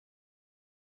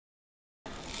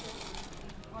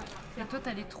Et toi,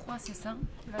 t'as les trois, c'est ça?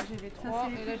 Là, j'ai les trois.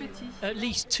 Et là, At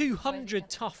least 200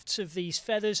 tufts of these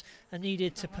feathers are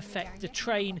needed to perfect the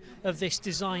train of this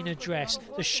designer dress,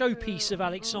 the showpiece of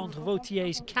Alexandre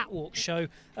Vauthier's catwalk show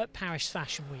at Paris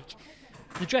Fashion Week.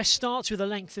 The dress starts with a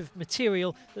length of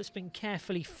material that's been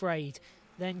carefully frayed.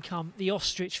 Then come the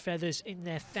ostrich feathers in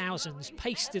their thousands,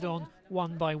 pasted on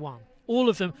one by one. All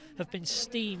of them have been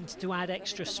steamed to add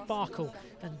extra sparkle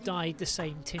and dyed the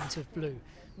same tint of blue.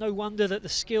 No wonder that the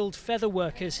skilled feather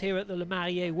workers here at the Le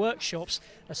Maillet workshops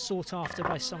are sought after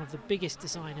by some of the biggest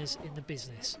designers in the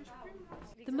business.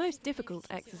 The most difficult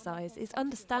exercise is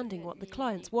understanding what the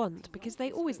clients want, because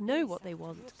they always know what they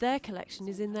want. Their collection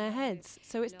is in their heads,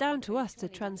 so it's down to us to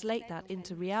translate that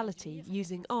into reality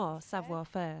using our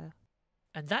savoir-faire.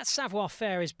 And that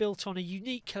savoir-faire is built on a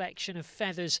unique collection of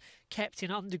feathers kept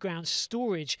in underground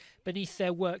storage beneath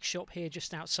their workshop here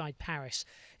just outside Paris.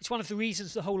 It's one of the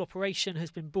reasons the whole operation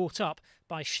has been bought up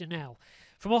by Chanel.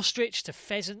 From ostrich to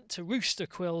pheasant to rooster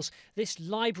quills, this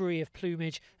library of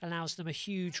plumage allows them a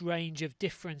huge range of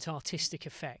different artistic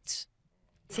effects.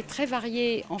 C'est très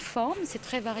varié en forme, c'est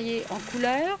très varié en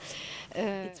couleur.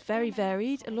 It's very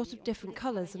varied, a lot of different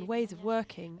colours and ways of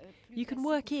working. You can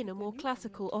work in a more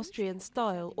classical Austrian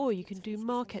style, or you can do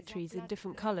marqueteries in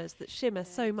different colours that shimmer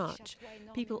so much.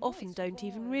 People often don't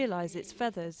even realise it's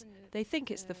feathers. They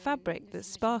think it's the fabric that's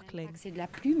sparkling. C'est de la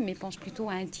plume, mais pense plutôt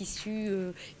à un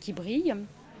tissu qui brille.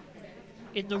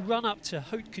 In the run-up to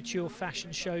Haute-couture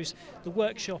fashion shows, the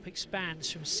workshop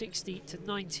expands from 60 to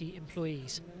 90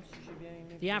 employees.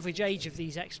 The average age of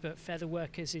these expert feather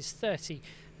workers is 30,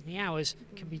 and the hours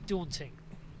can be daunting.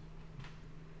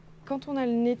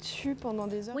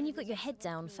 When you've got your head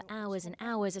down for hours and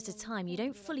hours at a time, you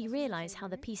don't fully realise how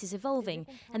the piece is evolving.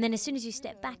 And then as soon as you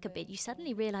step back a bit, you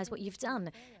suddenly realise what you've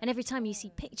done. And every time you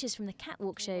see pictures from the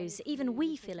catwalk shows, even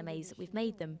we feel amazed that we've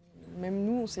made them. Même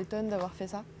nous, on s'étonne d'avoir fait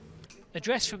ça. A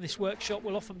dress from this workshop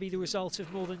will often be the result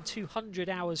of more than 200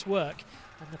 hours' work,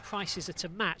 and the prices are to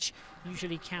match,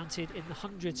 usually counted in the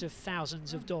hundreds of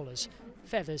thousands of dollars,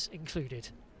 feathers included.